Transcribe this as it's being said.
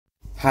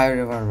Hi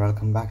everyone,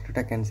 welcome back to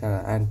Tech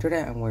Insider, and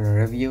today I'm going to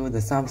review the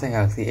Samsung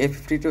Galaxy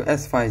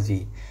A52s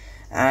 5G.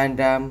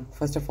 And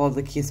first of all,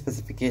 the key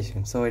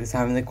specifications. So it is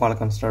having the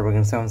Qualcomm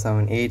Snapdragon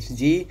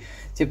 778G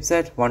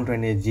chipset,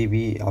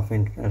 128GB of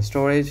internal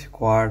storage,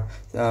 quad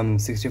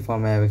 64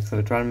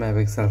 megapixel, 12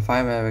 megapixel,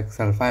 5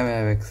 megapixel, 5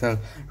 megapixel,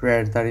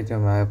 rear 32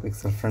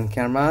 megapixel front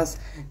cameras,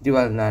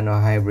 dual nano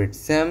hybrid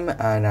SIM,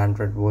 and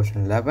Android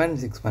version 11,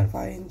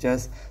 6.5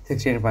 inches,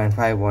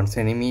 16.51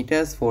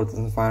 centimeters,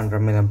 4500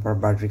 mAh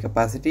battery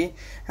capacity,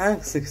 and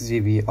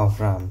 6GB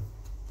of RAM.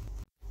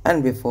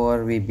 And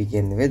before we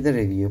begin with the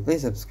review,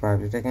 please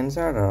subscribe to Tech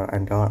Insider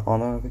and turn on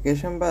the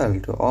notification bell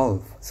to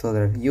all so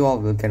that you all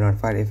will get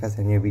notified if there's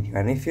a new video.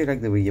 And if you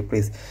like the video,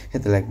 please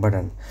hit the like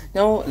button.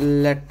 Now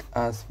let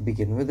us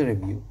begin with the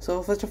review.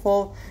 So first of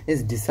all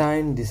is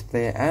design,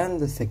 display, and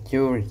the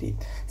security.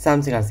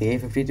 Samsung Galaxy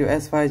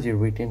A52s 5G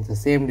retains the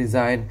same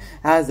design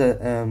as the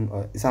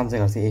Samsung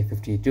Galaxy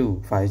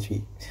A52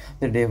 5G.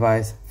 The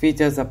device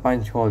features a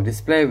punch hole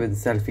display with a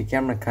selfie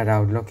camera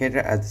cutout located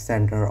at the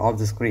center of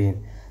the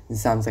screen. The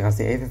Samsung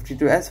Galaxy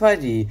A52s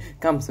 5G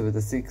comes with a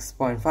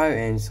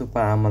 6.5-inch Super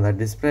AMOLED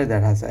display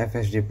that has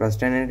FHD plus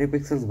 1080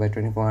 pixels by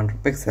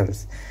 2400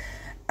 pixels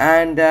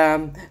and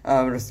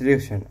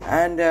resolution,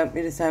 and it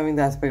is having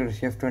the aspect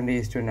ratio of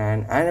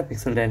 20:9 and a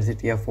pixel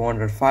density of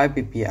 405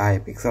 ppi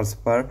pixels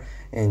per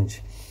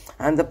inch.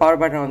 And the power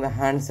button on the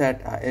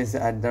handset is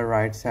at the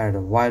right side,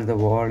 while the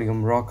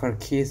volume rocker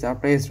keys are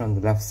placed on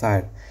the left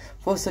side.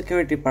 For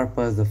security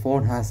purpose, the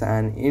phone has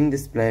an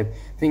in-display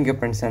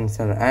fingerprint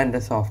sensor and a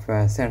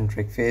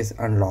software-centric face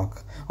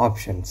unlock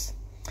options.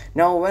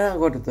 Now, when I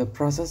go to the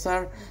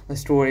processor, the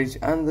storage,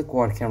 and the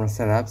quad camera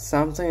setup,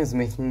 Samsung is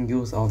making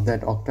use of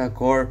that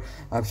octa-core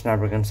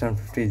Snapdragon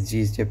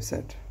 750G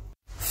chipset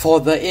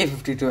for the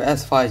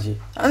A52s 5G,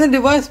 and the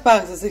device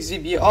packs a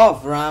 6GB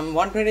of RAM,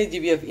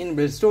 128GB of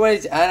inbuilt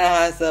storage, and it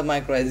has a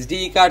micro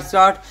SD card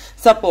slot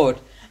support.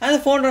 And the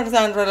phone runs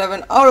Android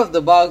 11 out of the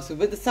box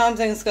with the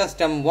Samsung's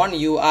custom One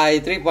UI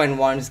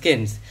 3.1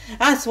 skins.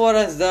 As far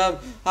as the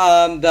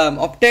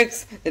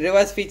optics, the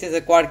device features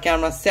a quad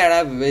camera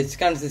setup which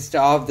consists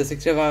of the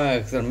 65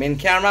 megapixel main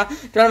camera,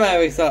 12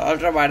 megapixel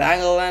ultra wide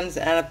angle lens,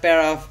 and a pair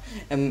of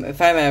 5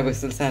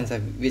 megapixel sensor,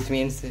 which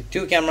means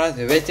two cameras,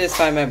 which is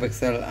 5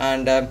 megapixel,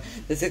 and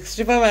the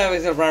 65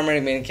 megapixel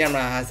primary main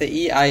camera has a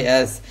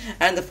EIS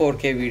and the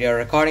 4K video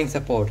recording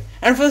support.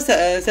 And for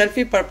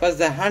selfie purpose,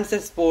 the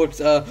handset sports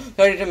a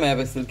 32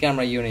 megapixel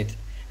camera unit.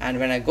 And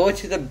when I go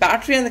to the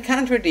battery and the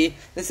connectivity,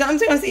 the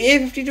Samsung Galaxy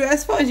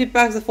A52s 5G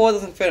packs a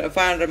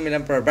 4500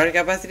 mAh battery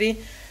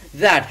capacity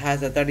that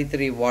has a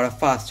 33 watt of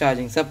fast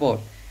charging support.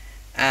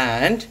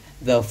 And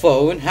the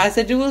phone has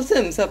a dual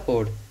SIM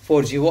support,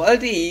 4G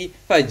LTE,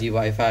 5G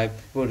Wi-Fi,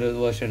 Bluetooth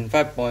version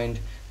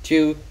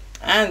 5.2,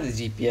 and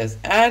the GPS,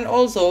 and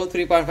also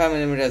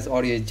 3.5mm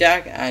audio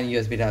jack and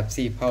USB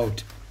Type-C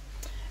port.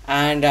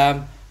 And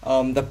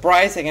the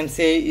price, I can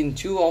say, in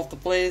two of the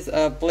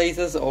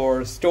places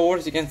or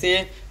stores, you can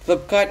say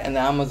Flipkart and the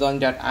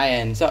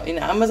Amazon.in. So in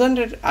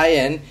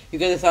Amazon.in, you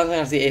get the Samsung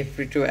Galaxy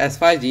A52s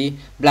 5G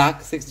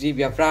black,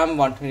 6GB of RAM,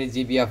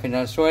 120GB of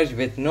internal storage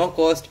with no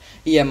cost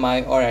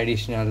EMI or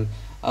additional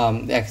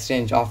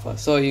exchange offer.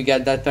 So you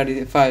get that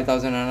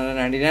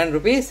 35,999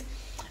 rupees.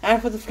 And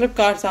for the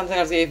Flipkart Samsung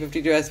Galaxy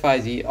A52s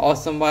 5G,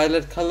 awesome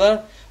violet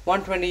color,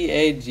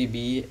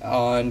 128GB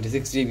and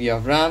 6GB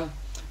of RAM,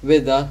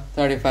 with the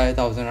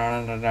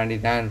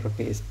 35,999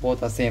 rupees.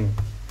 Both are same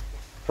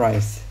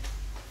price.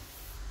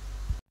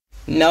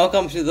 Now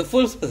comes to the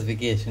full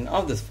specification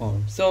of this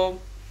phone. So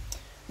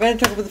when I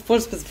talk about the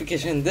full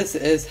specification, this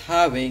is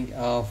having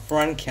a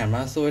front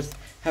camera. So it's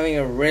having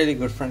a really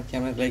good front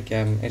camera, like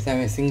it's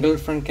having a single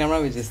front camera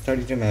which is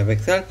 32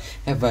 megapixel,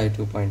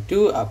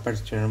 f/2.2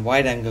 aperture and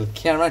wide angle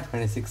camera,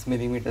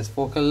 26mm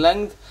focal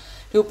length,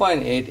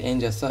 2.8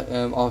 inches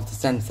of the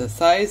sensor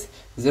size,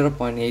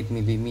 0.8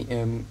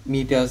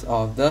 millimeters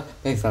of the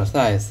pixel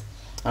size.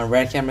 And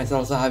rear camera is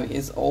also having,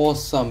 is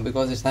awesome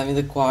because it's having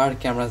the quad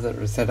cameras that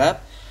are set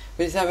up,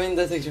 which is having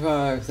the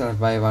 65 megapixel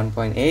by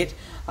 1.8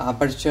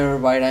 aperture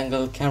wide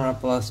angle camera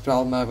plus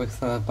 12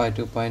 megapixel by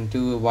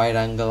 2.2 wide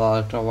angle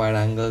ultra wide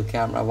angle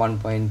camera,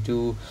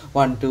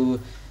 1.212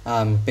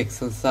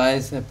 pixel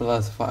size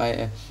plus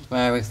 5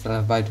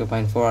 megapixel by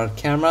 2.4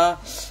 camera,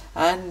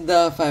 and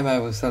the 5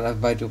 megapixel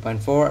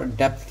f/2.4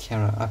 depth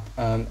camera,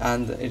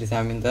 and it is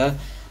having the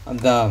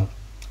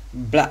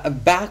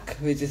back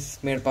which is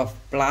made up of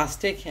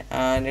plastic,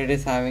 and it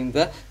is having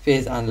the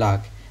face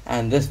unlock.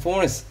 And this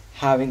phone is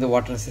having the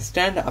water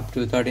resistant up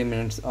to 30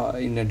 minutes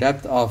in a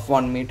depth of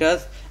 1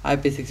 meters,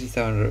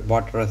 IP67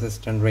 water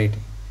resistant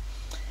rating.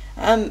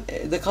 And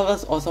the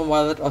colors awesome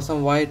violet,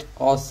 awesome white,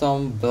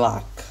 awesome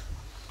black.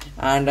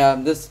 And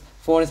this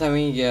phone is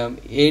having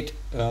 8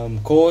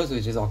 cores,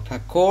 which is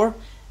octa-core,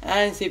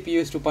 and CPU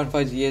is 2.5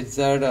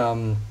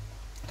 GHz,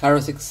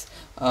 Cryo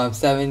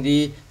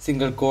 670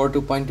 single core,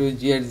 2.2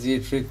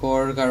 GHz 3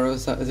 core, Cryo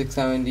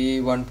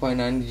 670,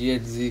 1.9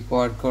 GHz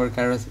quad core,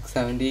 Cryo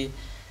 670,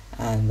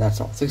 and that's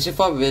all.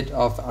 64-bit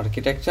of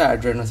architecture,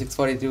 Adreno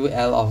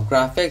 642L of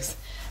graphics,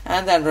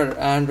 and the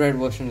Android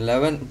version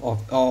 11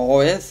 of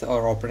OS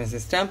or operating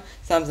system,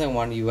 Samsung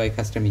One UI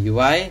custom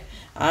UI,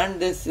 and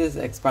this is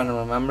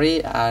expandable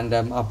memory and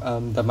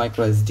the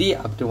micro SD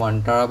up to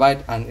 1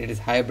 terabyte, and it is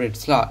hybrid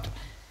slot.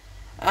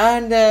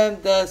 And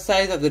the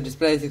size of the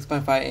display is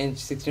 6.5 inch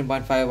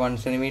 16.51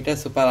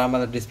 centimeters Super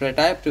AMOLED display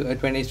type to a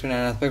 20:9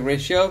 aspect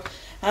ratio,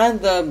 and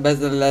the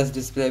bezel-less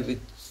display which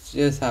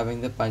is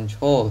having the punch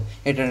hole,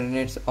 800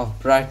 nits of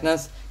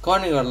brightness,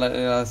 Corning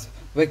Gorilla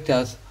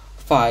Victus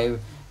 5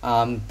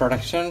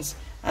 productions,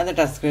 and the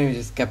touchscreen which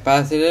is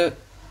capacitive,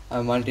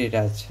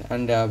 multi-touch,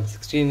 and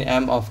 16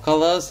 of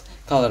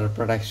color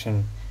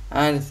production,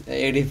 and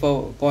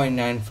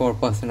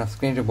 84.94% of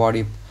screen to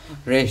body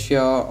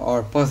ratio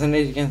or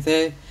percentage you can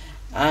say,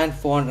 and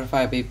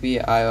 405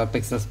 ppi or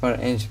pixels per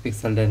inch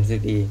pixel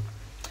density.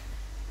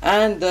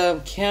 And the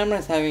camera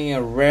is having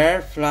a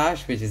rear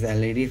flash which is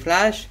LED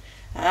flash,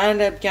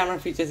 and camera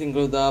features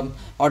include the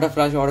auto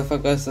flash,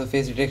 autofocus,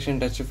 face detection,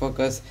 touch to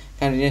focus,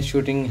 continuous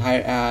shooting,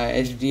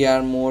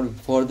 HDR mode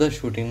for the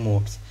shooting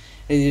modes,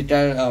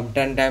 digital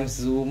 10 times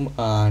zoom,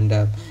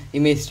 and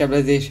image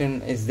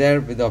stabilization is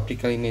there with the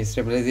optical image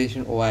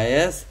stabilization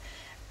OIS.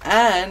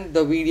 And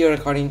the video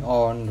recording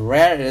on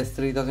rear is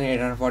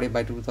 3840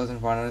 by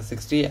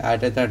 2460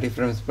 at 30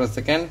 frames per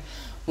second,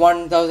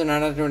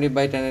 1920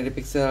 by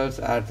 1080 pixels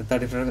at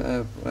 30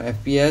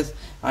 fps,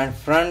 and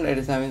front it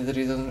is having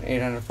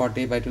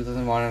 3840 by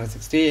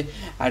 2160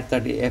 at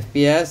 30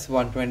 fps,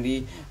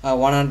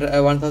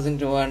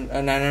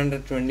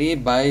 1920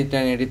 by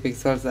 1080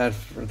 pixels at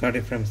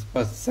 30 frames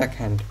per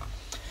second.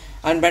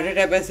 And battery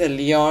type is a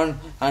Li-ion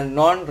and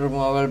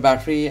non-removable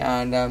battery,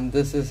 and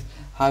this is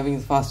having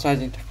fast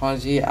charging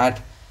technology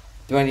at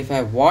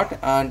 25 watt,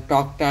 and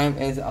talk time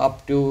is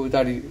up to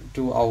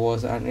 32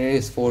 hours, and it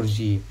is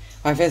 4G.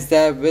 Wi-Fi is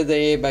there with the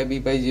A by B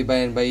by G by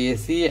N by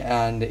AC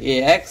and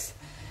AX,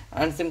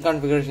 and SIM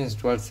configuration is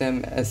dual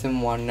SIM,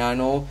 SIM1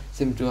 Nano,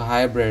 SIM2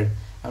 hybrid,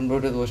 and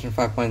Bluetooth version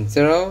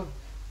 5.0,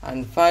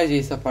 and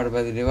 5G supported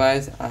by the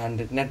device,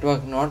 and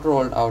network not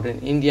rolled out in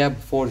India.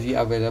 4G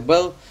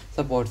available,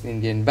 supports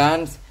Indian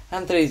bands,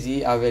 and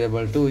 3G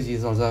available, 2G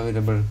is also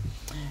available.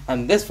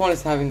 And this phone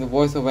is having the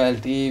voice over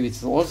LTE, which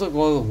is also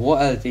called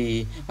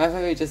VoLTE.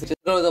 Wi-Fi features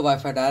include the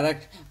Wi-Fi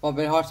Direct,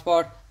 mobile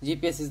hotspot,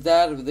 GPS is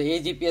there with the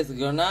AGPS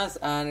GLONASS,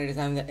 and it is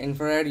having the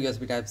infrared,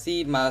 USB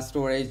Type-C, mass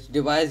storage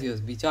device,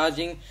 USB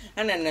charging,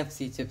 and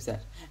NFC chipset.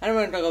 And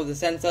when we talk about the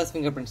sensors,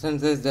 fingerprint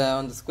sensors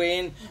on the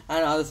screen,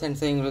 and other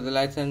sensors include the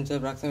light sensor,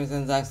 proximity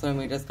sensor,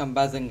 accelerometers,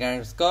 compass, and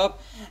gyroscope.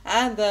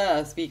 And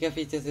the speaker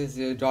features is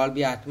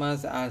Dolby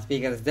Atmos, and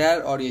speaker is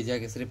there. Audio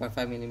jack is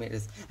 3.5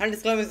 millimeters. And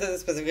disclaimer is the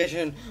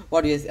specification.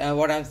 What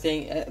I'm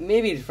saying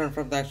may be different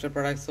from the actual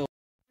product. So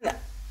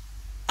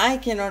I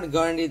cannot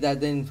guarantee that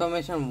the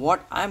information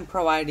what I'm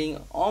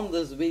providing on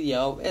this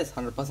video is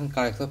 100%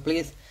 correct. So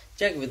please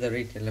check with the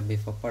retailer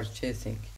before purchasing.